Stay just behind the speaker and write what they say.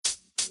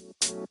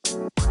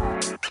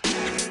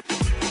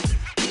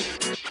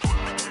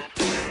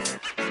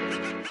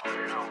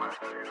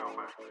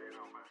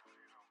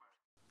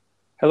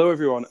Hello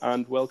everyone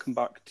and welcome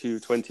back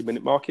to 20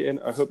 Minute Marketing.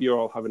 I hope you're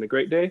all having a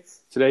great day.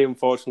 Today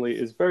unfortunately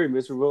is very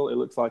miserable. It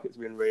looks like it's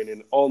been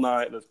raining all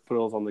night. There's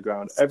puddles on the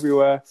ground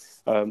everywhere.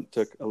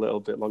 Took a little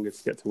bit longer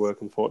to get to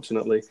work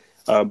unfortunately.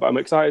 But I'm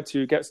excited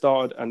to get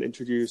started and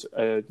introduce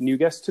a new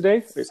guest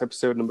today. It's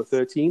episode number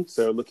 13,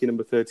 so lucky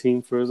number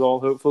 13 for us all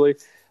hopefully.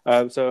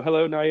 So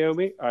hello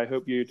Naomi, I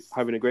hope you're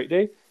having a great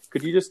day.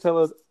 Could you just tell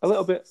us a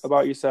little bit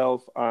about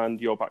yourself and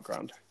your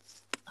background?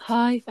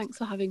 Hi, thanks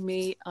for having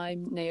me.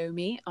 I'm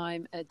Naomi.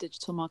 I'm a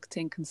digital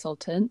marketing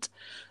consultant.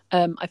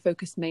 I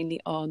focus mainly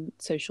on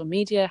social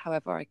media.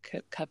 However, I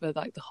could cover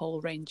like the whole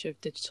range of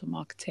digital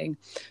marketing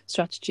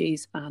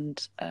strategies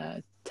and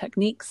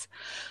techniques.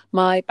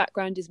 My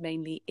background is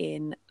mainly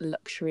in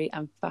luxury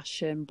and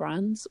fashion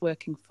brands,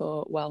 working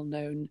for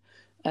well-known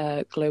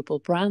global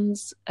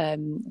brands.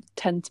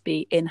 Tend to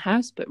be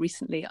in-house, but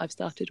recently I've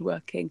started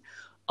working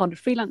on a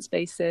freelance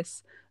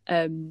basis,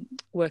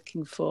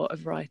 working for a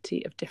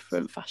variety of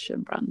different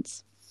fashion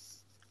brands.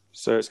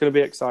 So it's going to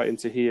be exciting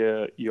to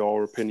hear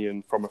your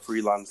opinion from a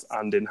freelance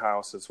and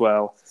in-house as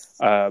well,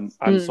 and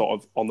sort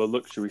of on the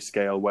luxury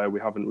scale where we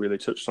haven't really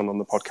touched on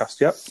the podcast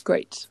yet.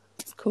 Great.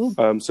 Cool.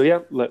 So yeah,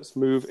 let's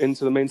move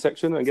into the main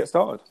section and get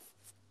started.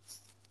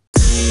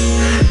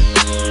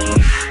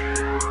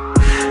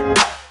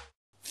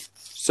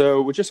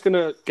 So we're just going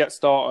to get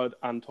started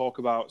and talk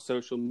about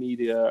social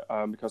media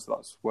because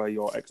that's where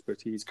your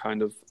expertise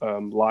kind of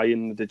lie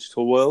in the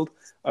digital world.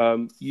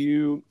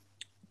 You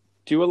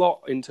do a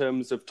lot in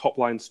terms of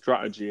top-line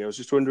strategy. I was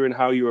just wondering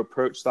how you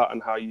approach that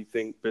and how you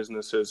think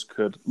businesses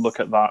could look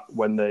at that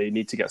when they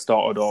need to get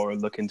started or are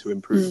looking to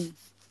improve.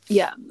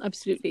 Yeah,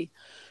 absolutely.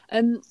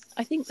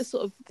 I think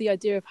the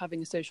idea of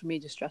having a social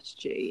media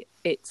strategy,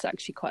 it's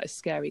actually quite a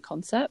scary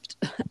concept,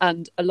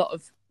 and a lot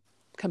of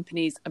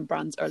companies and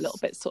brands are a little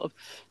bit sort of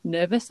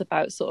nervous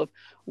about sort of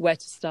where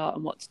to start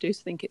and what to do. So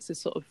I think it's a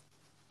sort of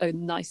a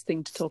nice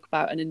thing to talk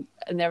about, and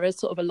there is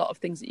sort of a lot of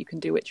things that you can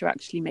do which are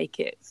actually make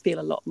it feel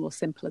a lot more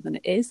simpler than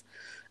it is.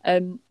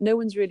 No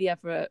one's really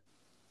ever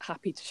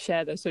happy to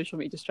share their social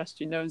media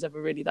strategy. No one's ever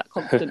really that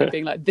confident of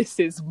being like, this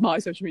is my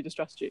social media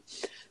strategy.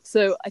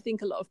 So I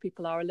think a lot of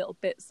people are a little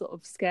bit sort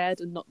of scared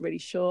and not really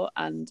sure,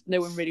 and no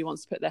one really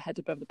wants to put their head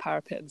above the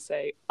parapet and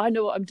say, I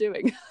know what I'm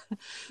doing.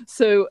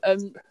 So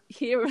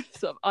here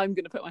sort of I'm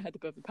going to put my head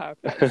above the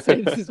parapet and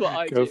say this is what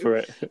I Go do. for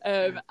it.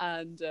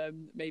 And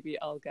maybe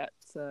I'll get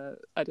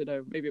I don't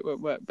know, maybe it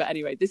won't work, but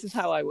anyway, this is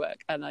how I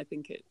work, and I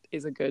think it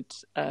is a good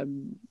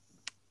thing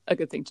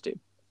to do.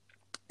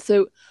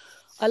 So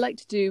I like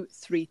to do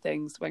three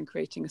things when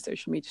creating a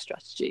social media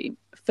strategy.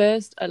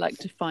 First, I like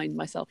to find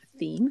myself a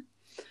theme.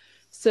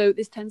 So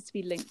this tends to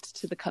be linked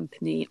to the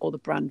company or the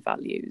brand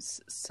values.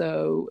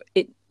 So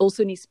it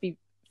also needs to be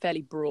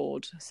fairly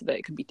broad so that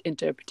it can be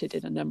interpreted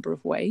in a number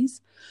of ways.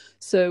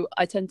 So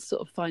I tend to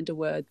sort of find a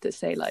word that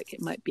say like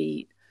it might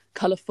be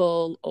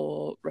colourful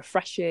or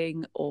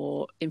refreshing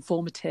or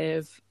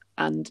informative.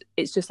 And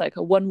it's just like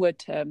a one-word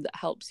term that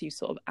helps you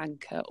sort of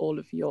anchor all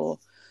of your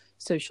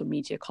social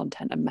media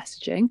content and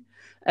messaging,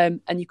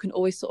 and you can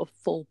always sort of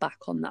fall back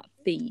on that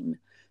theme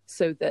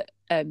so that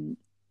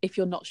if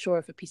you're not sure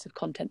if a piece of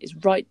content is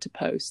right to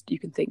post, you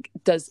can think,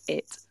 does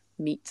it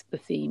meet the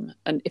theme?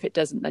 And if it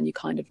doesn't, then you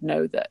kind of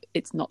know that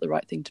it's not the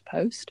right thing to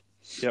post.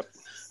 Yep.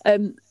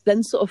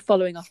 Then sort of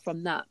following off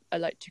from that, I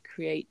like to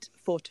create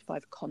 4 to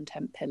 5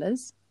 content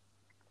pillars.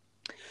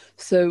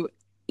 So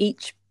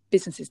each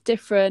business is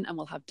different and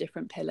will have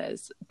different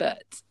pillars,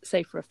 but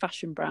say for a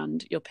fashion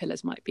brand, your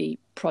pillars might be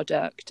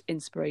product,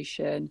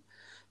 inspiration,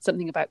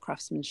 something about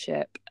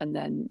craftsmanship, and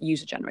then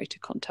user generated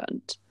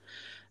content.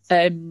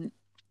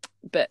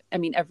 But I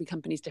mean, every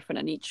company is different,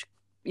 and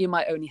you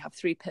might only have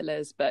 3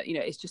 pillars, but you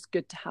know, it's just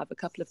good to have a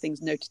couple of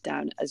things noted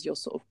down as your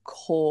sort of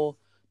core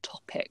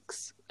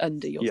topics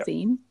under your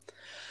theme.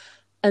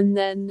 And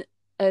then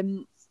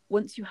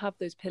once you have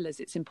those pillars,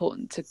 it's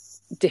important to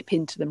dip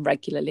into them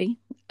regularly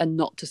and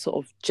not to sort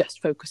of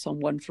just focus on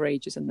one for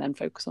ages and then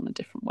focus on a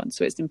different one.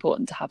 So it's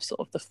important to have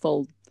sort of the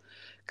full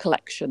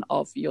collection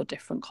of your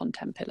different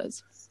content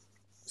pillars.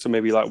 So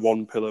maybe like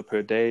 1 pillar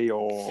per day,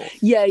 or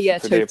yeah,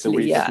 per totally, day of the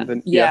week or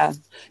something? Yeah.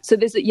 So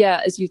there's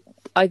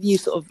you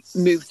sort of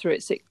move through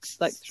it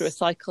through a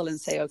cycle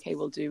and say, okay,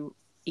 we'll do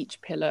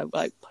each pillar,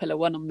 like pillar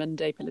 1 on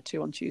Monday, pillar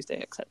 2 on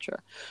Tuesday,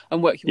 etc.,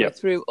 and work your way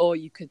through. Or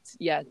you could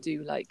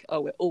do like,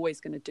 we're always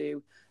going to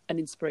do an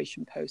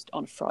inspiration post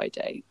on a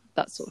Friday,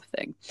 that sort of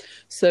thing.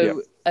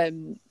 So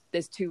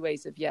there's 2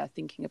 ways of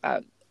thinking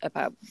about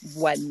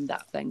when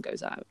that then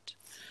goes out.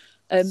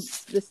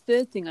 The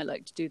third thing I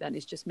like to do then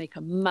is just make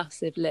a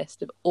massive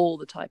list of all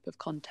the type of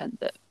content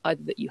that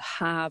either that you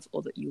have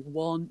or that you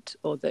want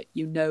or that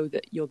you know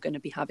that you're going to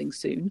be having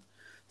soon.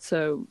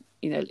 So,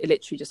 you know,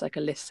 literally just like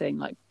a list saying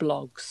like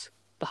blogs,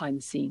 behind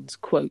the scenes,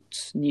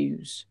 quotes,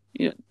 news,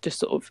 you know, just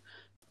sort of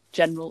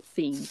general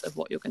themes of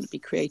what you're going to be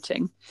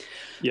creating.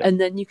 And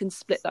then you can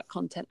split that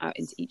content out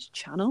into each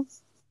channel.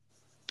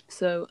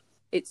 So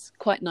it's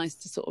quite nice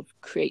to sort of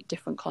create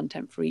different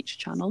content for each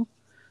channel,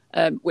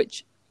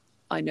 which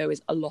I know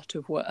is a lot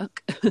of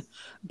work.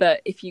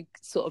 But if you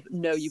sort of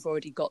know you've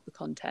already got the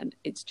content,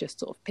 it's just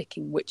sort of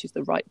picking which is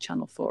the right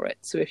channel for it.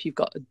 So if you've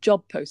got a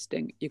job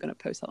posting, you're going to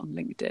post that on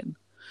LinkedIn.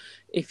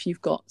 If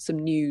you've got some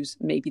news,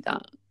 maybe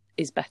that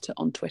is better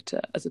on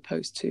Twitter as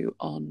opposed to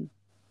on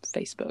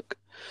Facebook.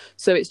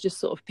 So it's just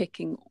sort of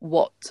picking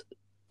what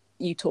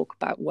you talk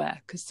about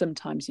where, because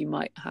sometimes you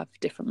might have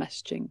different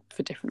messaging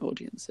for different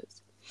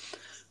audiences.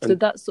 So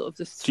that's sort of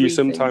the three. Do you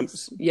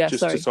sometimes, things. Yeah,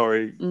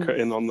 cut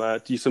in on there,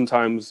 do you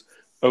sometimes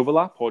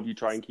overlap, or do you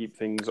try and keep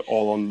things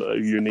all on the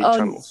unique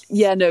channels?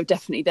 Yeah, no,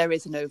 definitely there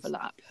is an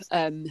overlap.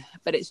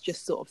 But it's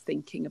just sort of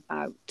thinking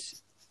about,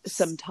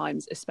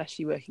 sometimes,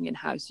 especially working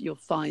in-house, you'll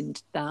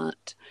find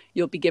that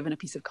you'll be given a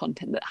piece of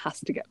content that has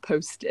to get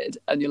posted,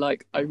 and you're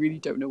like, I really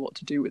don't know what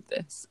to do with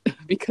this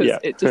because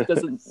it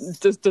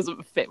just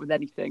doesn't fit with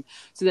anything.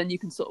 So then you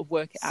can sort of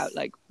work it out,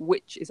 like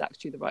which is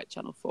actually the right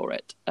channel for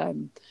it.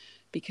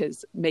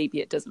 Because maybe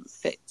it doesn't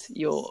fit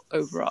your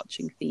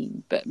overarching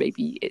theme, but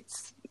maybe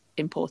it's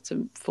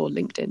important for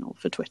LinkedIn or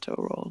for Twitter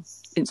or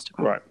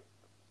Instagram. Right.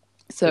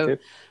 So,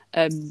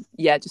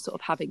 just sort of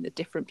having the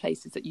different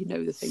places that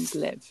the things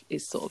live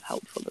is sort of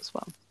helpful as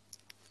well.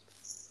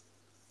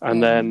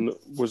 And then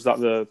was that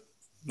the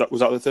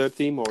third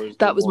theme, or is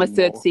that was my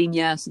third theme?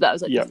 Yeah. So that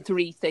was like the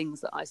three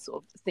things that I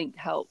sort of think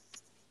help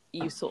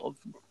you sort of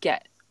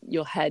get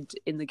your head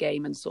in the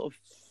game and sort of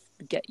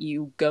get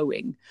you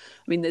going.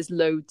 I mean, there's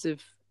loads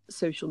of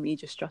social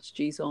media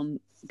strategies on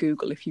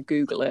Google if you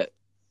Google it,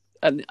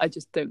 and I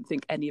just don't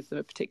think any of them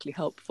are particularly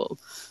helpful,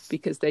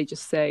 because they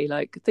just say,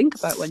 like, think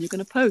about when you're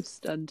going to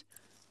post and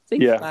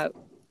think about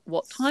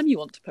what time you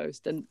want to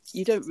post, and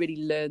you don't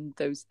really learn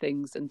those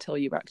things until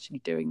you're actually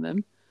doing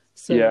them.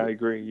 So I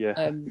agree.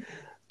 How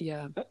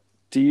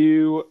do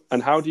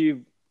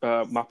you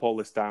map all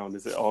this down?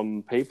 Is it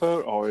on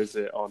paper or is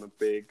it on a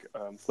big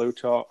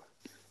flowchart?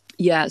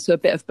 Yeah, so a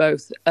bit of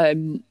both.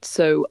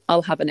 So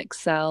I'll have an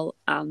Excel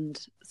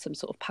and some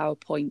sort of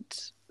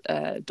PowerPoint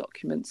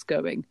documents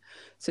going.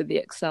 So the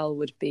Excel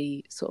would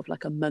be sort of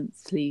like a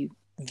monthly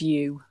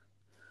view,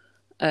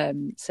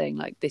 saying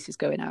like this is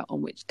going out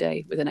on which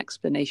day, with an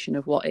explanation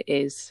of what it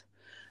is.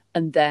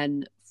 And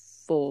then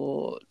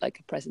for like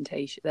a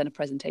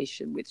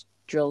presentation which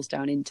drills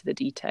down into the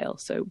detail.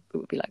 So it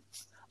would be like,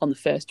 on the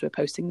 1st we're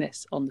posting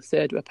this, on the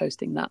 3rd we're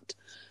posting that,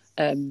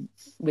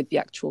 with the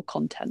actual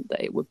content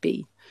that it would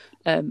be.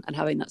 And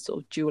having that sort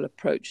of dual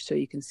approach, so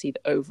you can see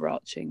the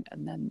overarching,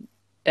 and then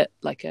at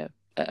like a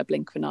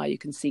blink of an eye you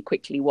can see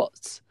quickly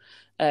what's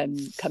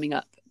coming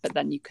up, but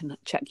then you can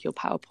check your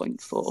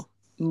PowerPoint for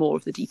more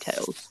of the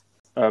details.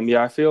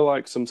 I feel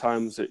like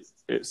sometimes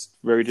it's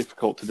very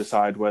difficult to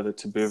decide whether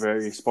to be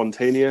very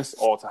spontaneous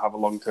or to have a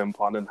long-term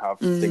plan and have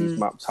things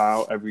mapped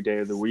out every day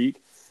of the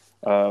week.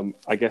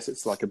 I guess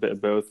it's like a bit of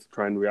both,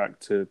 try and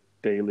react to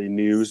daily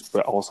news,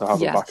 but also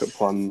have a backup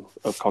plan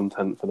of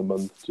content for the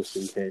month just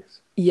in case.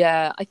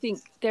 Yeah, I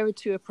think there are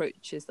two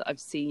approaches that I've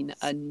seen,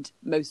 and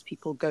most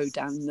people go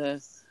down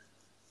the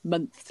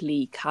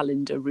monthly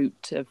calendar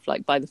route of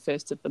like, by the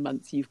 1st of the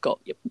month you've got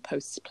your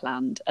posts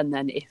planned, and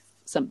then if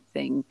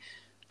something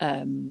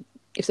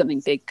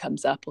big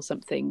comes up or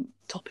something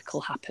topical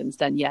happens,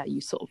 then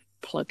you sort of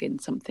plug in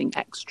something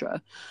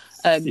extra.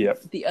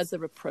 The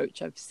other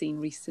approach I've seen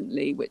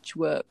recently, which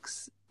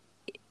works,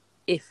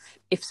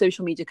 if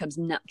social media comes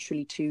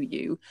naturally to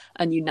you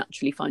and you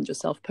naturally find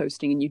yourself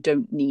posting and you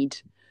don't need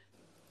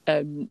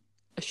a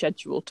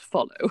schedule to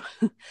follow,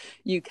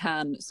 you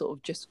can sort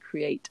of just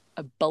create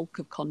a bulk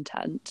of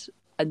content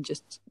and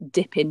just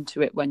dip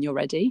into it when you're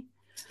ready.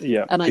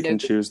 And I can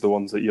choose the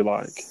ones that you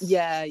like.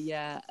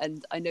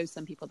 And I know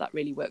some people that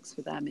really works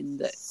for them, in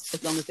that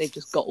as long as they've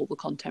just got all the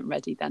content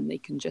ready, then they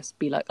can just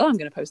be like, oh, I'm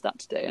going to post that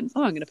today, and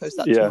oh, I'm going to post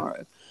that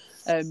tomorrow.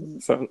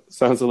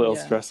 Sounds a little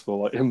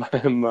stressful, like in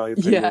my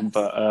opinion,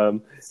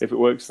 but if it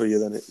works for you,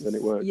 then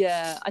it works.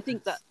 I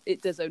think that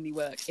it does only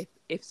work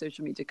if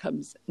social media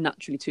comes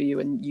naturally to you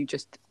and you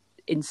just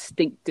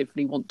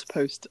instinctively want to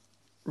post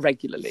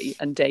regularly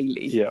and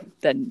daily,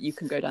 then you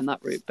can go down that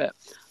route, but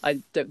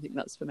I don't think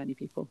that's for many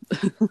people.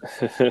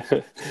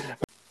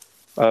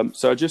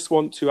 So I just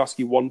want to ask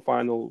you one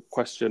final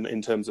question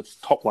in terms of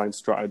top line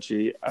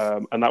strategy,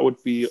 and that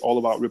would be all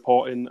about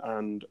reporting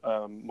and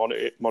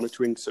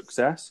monitoring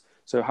success.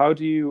 So how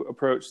do you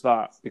approach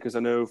that? Because I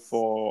know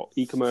for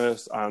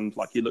e-commerce and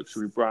like your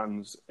luxury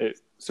brands,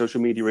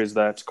 social media is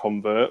there to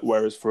convert,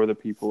 whereas for other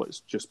people it's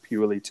just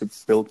purely to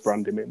build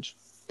brand image.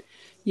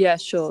 Yeah,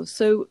 sure.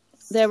 So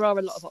there are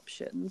a lot of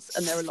options,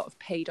 and there are a lot of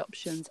paid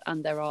options,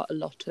 and there are a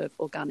lot of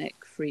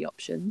organic free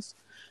options.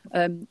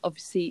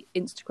 Obviously,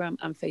 Instagram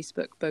and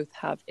Facebook both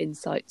have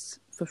insights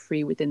for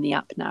free within the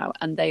app now,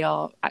 and they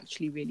are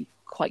actually really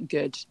quite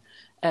good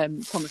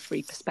from a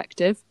free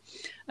perspective.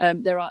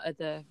 There are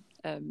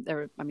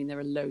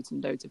loads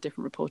and loads of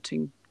different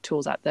reporting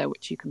tools out there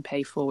which you can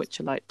pay for, which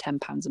are like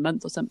 £10 a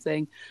month or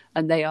something,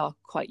 and they are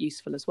quite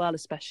useful as well,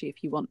 especially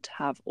if you want to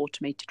have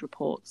automated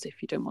reports,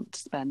 if you don't want to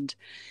spend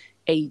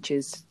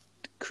ages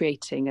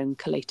creating and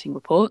collating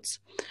reports.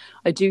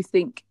 I do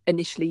think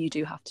initially you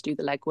do have to do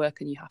the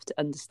legwork and you have to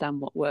understand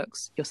what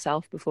works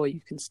yourself before you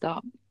can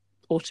start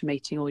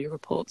automating all your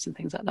reports and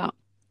things like that.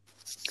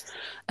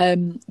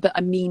 But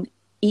I mean,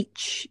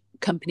 each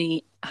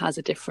company has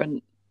a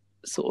different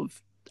sort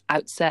of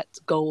outset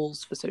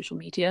goals for social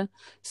media.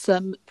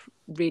 Some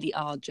really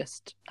are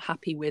just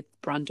happy with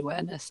brand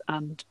awareness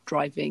and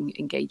driving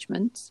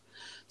engagements.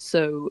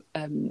 So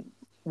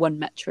one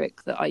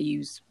metric that I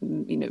use,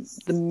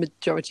 the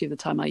majority of the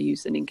time I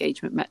use an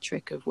engagement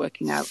metric of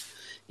working out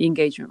the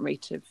engagement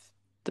rate of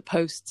the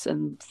posts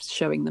and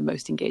showing the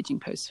most engaging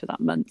posts for that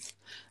month.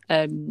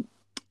 And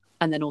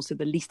then also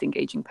the least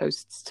engaging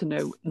posts to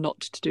know not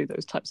to do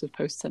those types of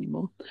posts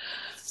anymore.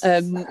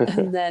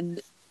 And then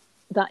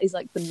that is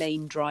like the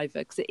main driver,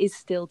 because it is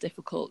still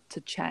difficult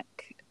to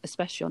check,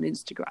 especially on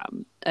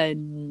Instagram.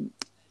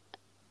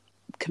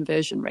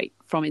 Conversion rate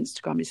from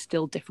Instagram is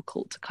still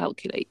difficult to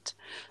calculate.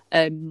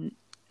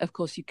 Of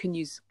course, you can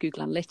use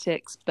Google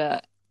Analytics,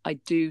 but I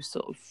do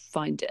sort of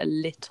find it a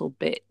little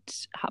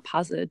bit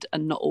haphazard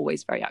and not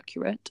always very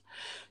accurate.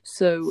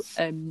 So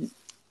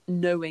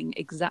knowing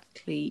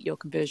exactly your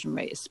conversion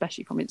rate,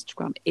 especially from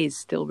Instagram, is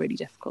still really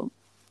difficult.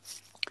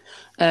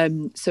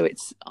 So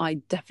I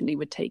definitely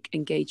would take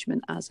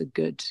engagement as a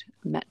good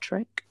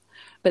metric.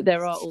 But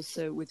there are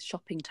also, with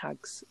shopping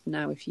tags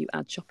now, if you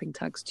add shopping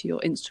tags to your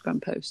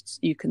Instagram posts,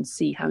 you can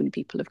see how many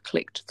people have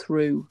clicked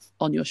through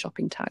on your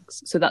shopping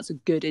tags. So that's a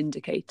good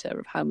indicator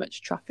of how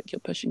much traffic you're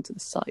pushing to the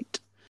site.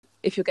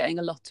 If you're getting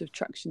a lot of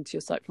traction to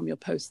your site from your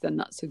posts, then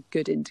that's a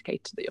good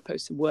indicator that your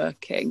posts are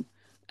working.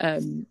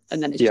 And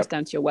then it's just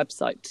down to your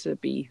website to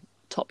be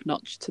top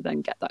notch to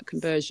then get that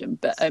conversion.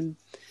 But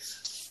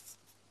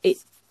it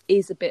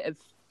is a bit of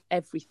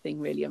everything,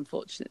 really,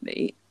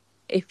 unfortunately.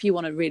 If you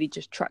want to really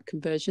just track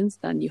conversions,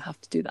 then you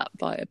have to do that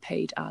via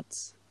paid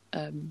ads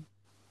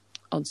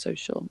on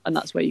social. And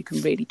that's where you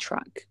can really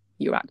track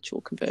your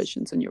actual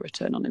conversions and your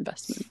return on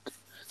investment.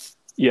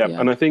 Yeah,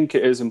 and I think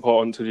it is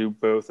important to do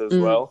both as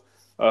well.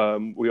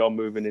 We are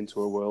moving into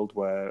a world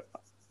where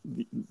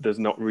there's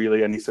not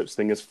really any such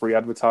thing as free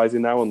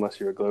advertising now, unless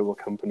you're a global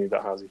company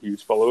that has a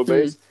huge follower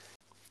base.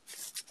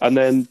 And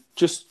then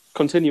just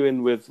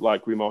continuing with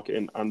like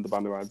remarketing and the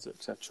banner ads,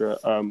 etc.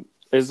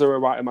 Is there a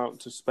right amount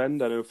to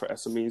spend? I know for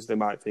SMEs, they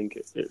might think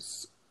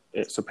it's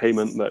a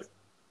payment that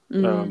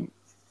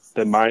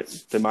they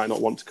might not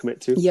want to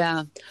commit to.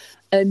 Yeah,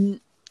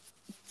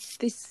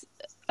 this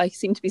I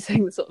seem to be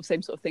saying the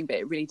same sort of thing, but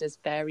it really does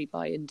vary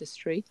by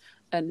industry,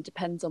 and it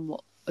depends on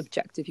what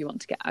objective you want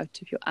to get out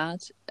of your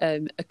ad.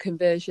 A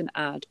conversion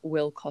ad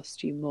will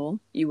cost you more.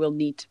 You will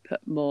need to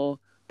put more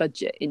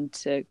budget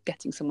into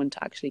getting someone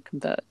to actually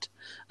convert,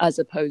 as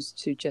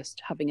opposed to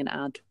just having an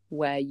ad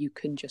where you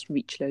can just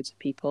reach loads of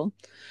people.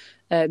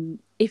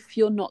 If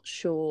you're not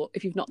sure,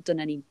 if you've not done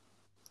any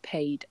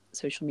paid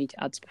social media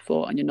ads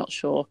before and you're not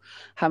sure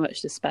how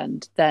much to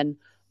spend, then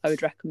I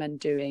would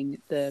recommend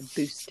doing the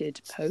boosted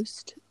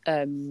post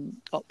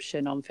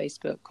option on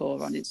Facebook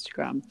or on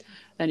Instagram.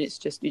 And it's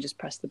just, you just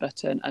press the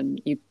button and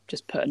you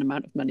just put an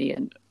amount of money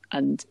in,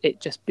 and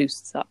it just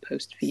boosts that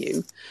post for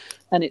you.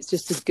 And it's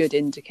just a good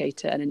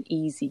indicator and an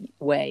easy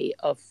way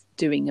of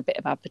doing a bit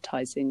of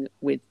advertising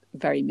with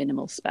very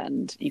minimal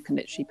spend. You can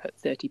literally put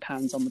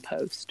 £30 on the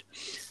post,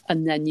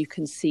 and then you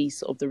can see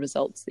sort of the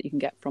results that you can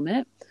get from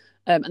it.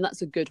 And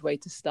that's a good way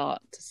to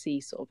start to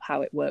see sort of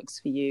how it works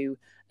for you.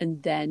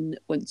 And then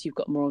once you've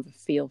got more of a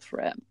feel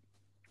for it,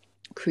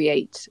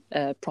 create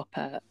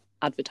proper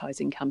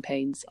advertising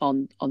campaigns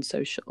on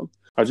social.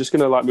 I'm just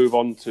going to move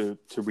on to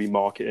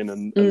remarketing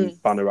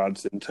and banner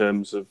ads in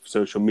terms of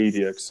social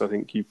media, because I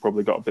think you've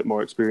probably got a bit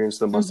more experience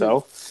than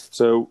myself.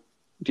 So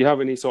do you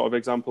have any sort of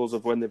examples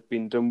of when they've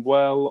been done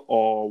well,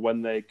 or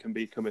when they can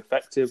become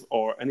effective,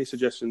 or any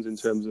suggestions in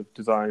terms of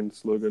design,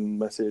 slogan,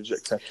 message,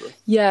 etc.?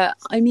 Yeah,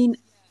 I mean,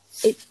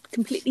 it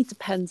completely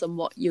depends on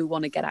what you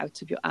want to get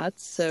out of your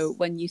ads. So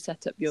when you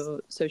set up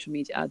your social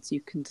media ads,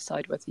 you can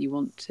decide whether you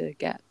want to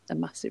get a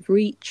massive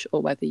reach,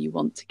 or whether you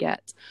want to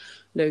get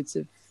loads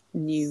of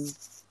new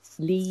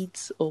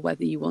leads, or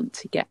whether you want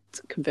to get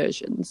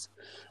conversions.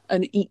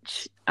 And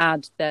each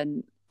ad,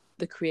 then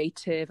the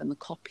creative and the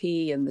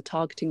copy and the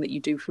targeting that you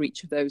do for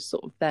each of those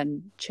sort of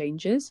then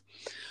changes.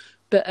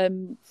 But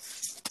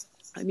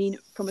I mean,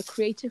 from a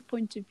creative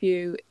point of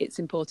view, it's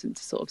important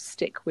to sort of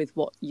stick with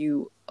what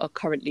you are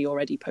currently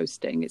already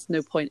posting. It's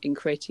no point in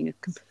creating a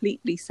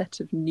completely set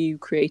of new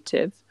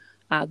creative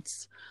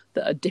ads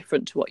that are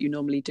different to what you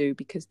normally do,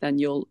 because then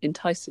you'll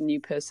entice a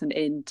new person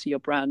into your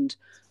brand,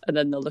 and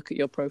then they'll look at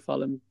your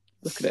profile and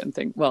look at it and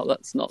think, well,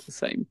 that's not the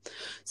same.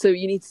 So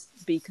you need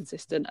to be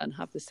consistent and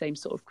have the same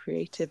sort of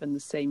creative and the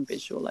same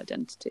visual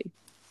identity.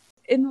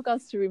 In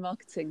regards to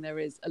remarketing, there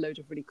is a load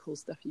of really cool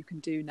stuff you can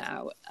do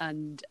now,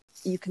 and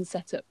you can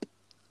set up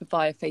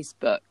via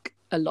Facebook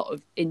a lot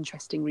of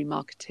interesting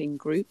remarketing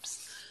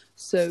groups.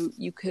 So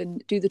you can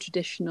do the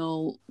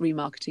traditional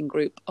remarketing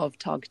group of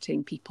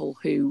targeting people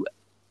who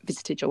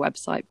visited your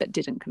website but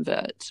didn't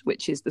convert,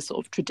 which is the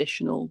sort of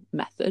traditional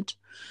method.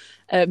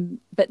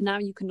 But now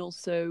you can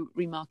also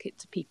remarket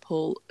to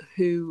people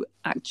who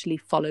actually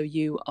follow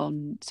you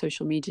on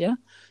social media.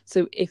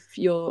 So if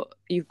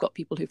you've got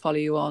people who follow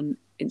you on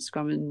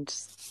Instagram and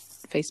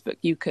Facebook,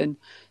 you can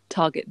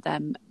target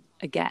them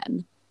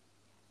again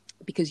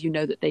because you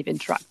know that they've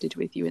interacted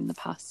with you in the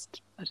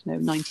past,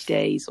 90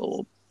 days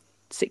or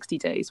 60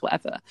 days,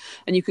 whatever.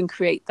 And you can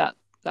create that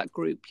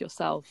group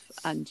yourself,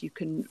 and you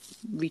can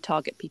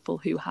retarget people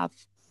who have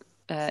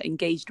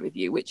engaged with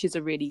you, which is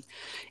a really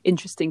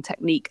interesting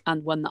technique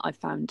and one that I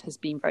found has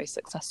been very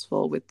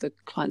successful with the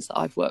clients that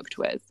I've worked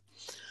with.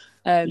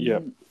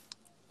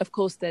 Of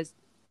course,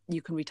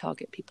 you can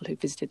retarget people who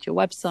visited your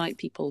website,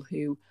 people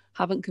who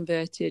haven't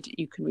converted.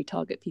 You can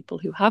retarget people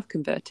who have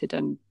converted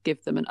and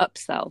give them an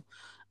upsell,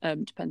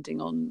 depending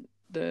on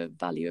the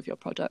value of your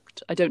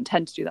product. I don't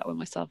tend to do that with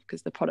myself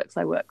because the products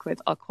I work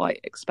with are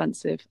quite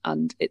expensive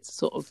and it's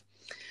sort of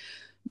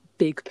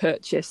big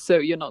purchase, so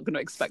you're not going to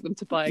expect them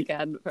to buy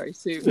again very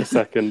soon. A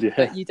second, yeah.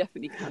 But you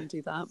definitely can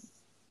do that.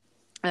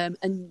 And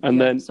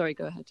then, sorry,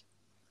 go ahead.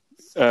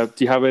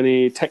 Do you have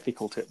any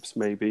technical tips,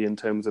 maybe in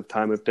terms of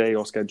time of day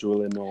or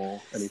scheduling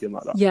or anything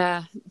like that?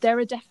 Yeah, there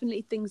are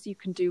definitely things you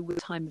can do with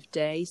time of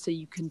day. So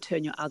you can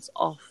turn your ads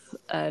off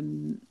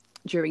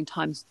during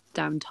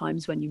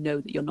downtimes when you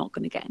know that you're not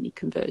going to get any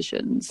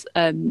conversions.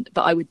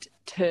 But I would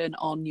turn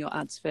on your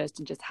ads first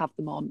and just have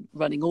them on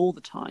running all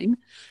the time,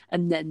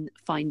 and then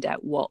find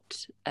out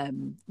what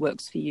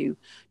works for you,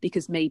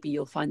 because maybe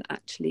you'll find that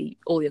actually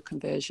all your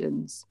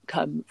conversions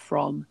come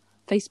from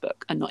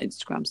Facebook and not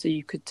Instagram. So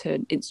you could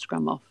turn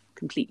Instagram off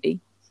completely.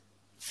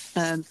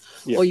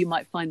 Or you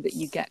might find that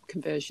you get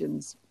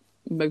conversions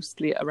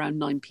mostly around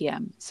 9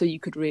 p.m. So you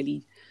could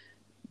really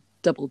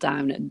double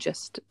down and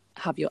just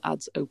have your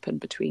ads open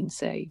between,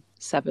 say,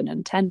 7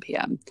 and 10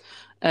 p.m.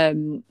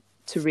 To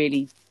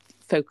really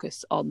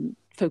focus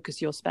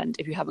your spend.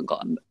 If you haven't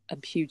got a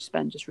huge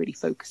spend, just really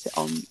focus it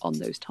on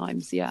those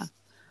times. Yeah,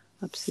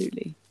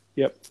 absolutely.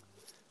 Yep.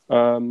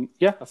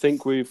 I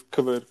think we've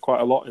covered quite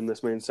a lot in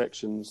this main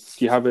section.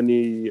 Do you have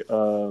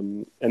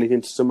anything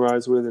to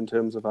summarize with in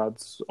terms of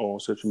ads or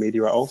social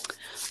media at all?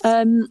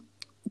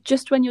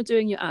 Just when you're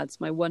doing your ads,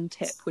 my one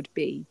tip would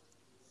be,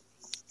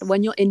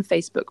 when you're in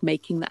Facebook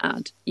making the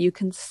ad, you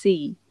can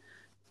see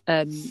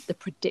the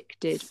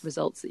predicted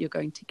results that you're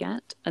going to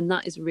get. And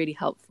that is really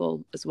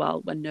helpful as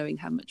well when knowing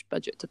how much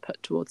budget to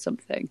put towards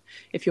something.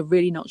 If you're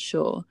really not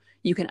sure,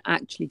 you can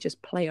actually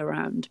just play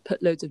around,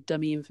 put loads of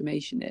dummy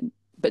information in,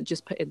 but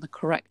just put in the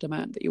correct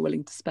amount that you're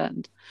willing to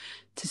spend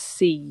to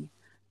see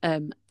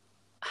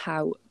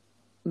how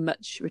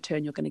much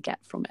return you're going to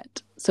get from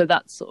it. So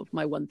that's sort of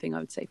my one thing I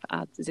would say for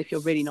ads, is if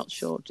you're really not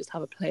sure, just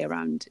have a play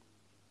around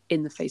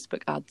in the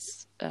Facebook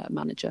ads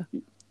manager.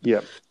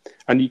 Yeah.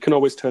 And you can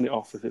always turn it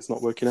off if it's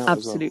not working out.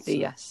 Absolutely, as well,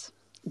 so. Yes.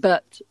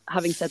 But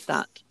having said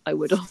that, I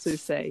would also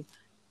say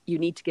you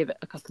need to give it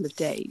a couple of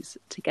days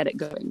to get it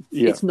going.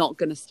 Yeah. It's not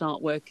going to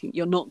start working.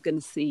 You're not going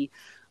to see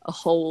a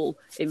whole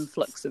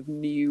influx of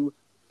new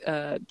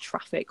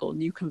traffic or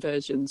new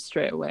conversions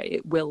straight away.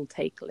 It will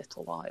take a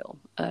little while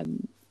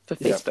for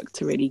Facebook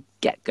to really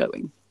get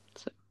going.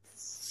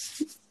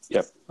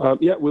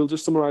 We'll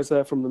just summarise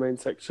there from the main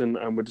section,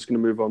 and we're just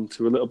going to move on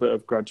to a little bit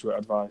of graduate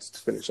advice to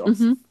finish off.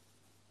 Mm-hmm.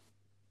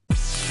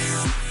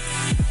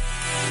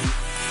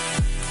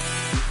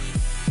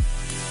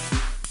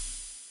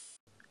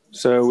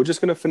 So we're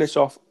just going to finish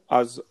off,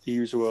 as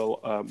usual,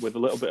 with a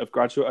little bit of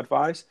graduate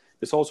advice.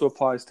 This also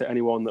applies to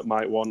anyone that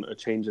might want a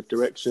change of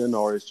direction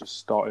or is just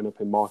starting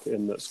up in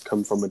marketing that's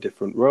come from a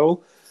different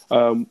role.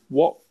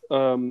 What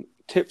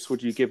tips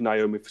would you give,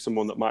 Naomi, for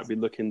someone that might be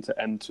looking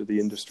to enter the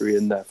industry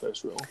in their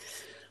first role?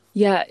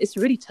 Yeah, it's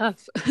really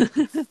tough.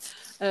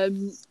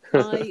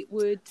 I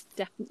would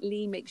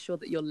definitely make sure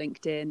that your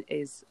LinkedIn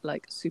is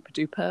like super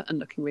duper and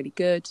looking really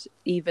good.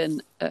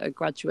 Even at a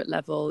graduate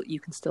level, you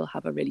can still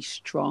have a really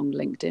strong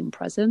LinkedIn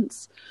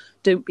presence.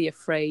 Don't be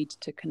afraid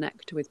to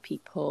connect with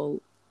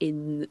people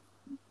in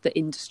the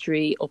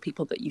industry or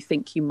people that you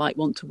think you might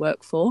want to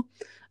work for,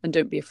 and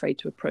don't be afraid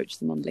to approach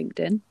them on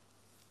LinkedIn.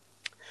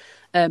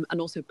 And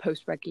also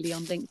post regularly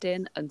on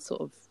LinkedIn and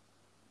sort of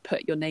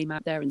put your name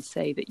out there and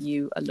say that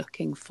you are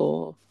looking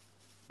for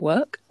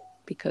work,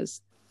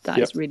 because that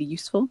is really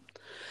useful.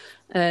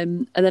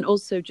 And then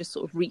also just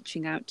sort of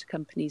reaching out to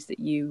companies that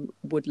you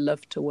would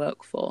love to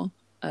work for.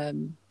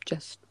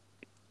 Just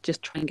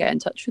try and get in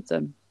touch with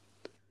them.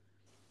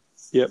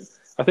 Yep.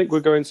 I think we're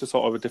going to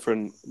sort of a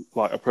different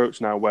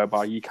approach now,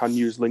 whereby you can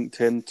use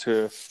LinkedIn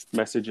to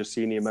message a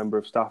senior member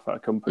of staff at a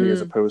company as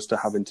opposed to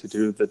having to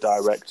do the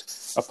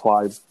direct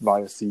apply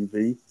via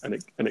CV, and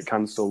it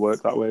can still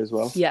work that way as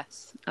well.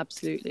 Yes,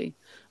 absolutely.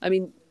 I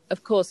mean,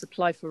 of course,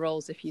 apply for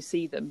roles if you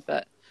see them,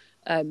 but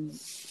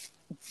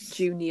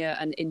junior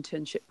and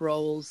internship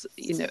roles,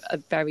 are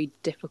very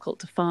difficult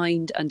to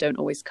find and don't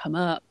always come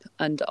up,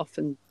 and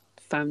often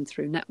found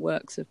through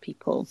networks of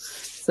people.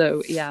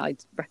 So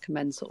I'd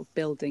recommend sort of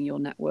building your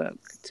network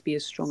to be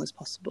as strong as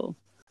possible.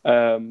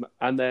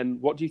 And then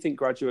what do you think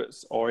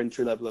graduates or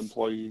entry-level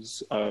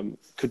employees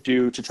could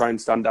do to try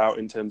and stand out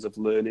in terms of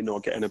learning or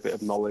getting a bit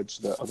of knowledge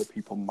that other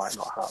people might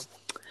not have?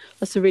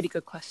 That's a really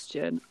good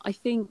question. I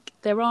think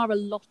there are a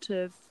lot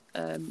of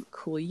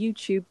cool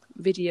YouTube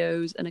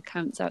videos and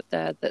accounts out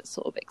there that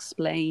sort of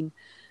explain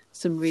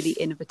some really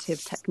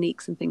innovative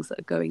techniques and things that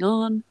are going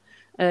on.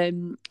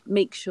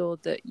 Make sure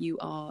that you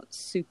are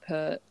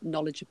super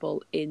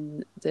knowledgeable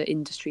in the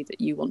industry that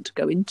you want to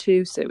go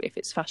into. So if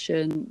it's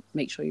fashion,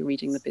 make sure you're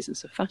reading the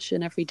Business of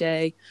Fashion every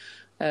day,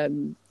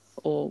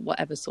 or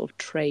whatever sort of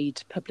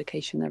trade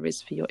publication there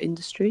is for your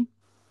industry.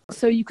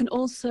 So you can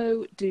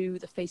also do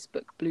the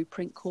Facebook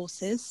Blueprint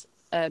courses,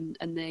 and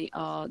they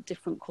are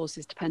different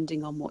courses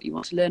depending on what you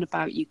want to learn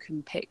about. You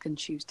can pick and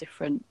choose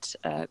different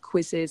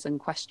quizzes and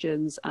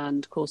questions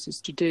and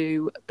courses to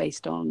do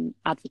based on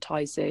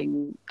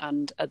advertising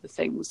and other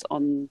things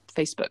on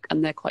Facebook,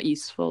 and they're quite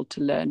useful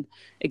to learn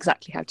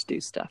exactly how to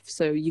do stuff.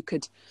 So you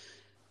could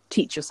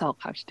teach yourself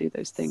how to do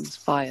those things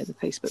via the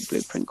Facebook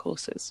Blueprint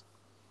courses.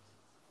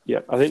 Yeah,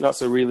 I think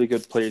that's a really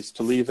good place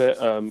to leave it.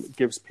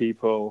 Gives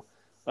people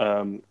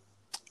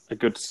a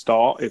good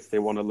start if they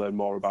want to learn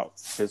more about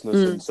business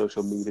and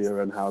social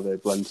media and how they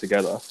blend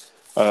together.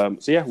 So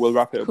yeah, we'll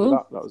wrap it up with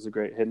that. That was a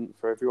great hint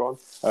for everyone.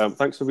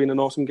 Thanks for being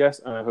an awesome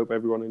guest, and I hope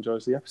everyone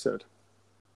enjoys the episode.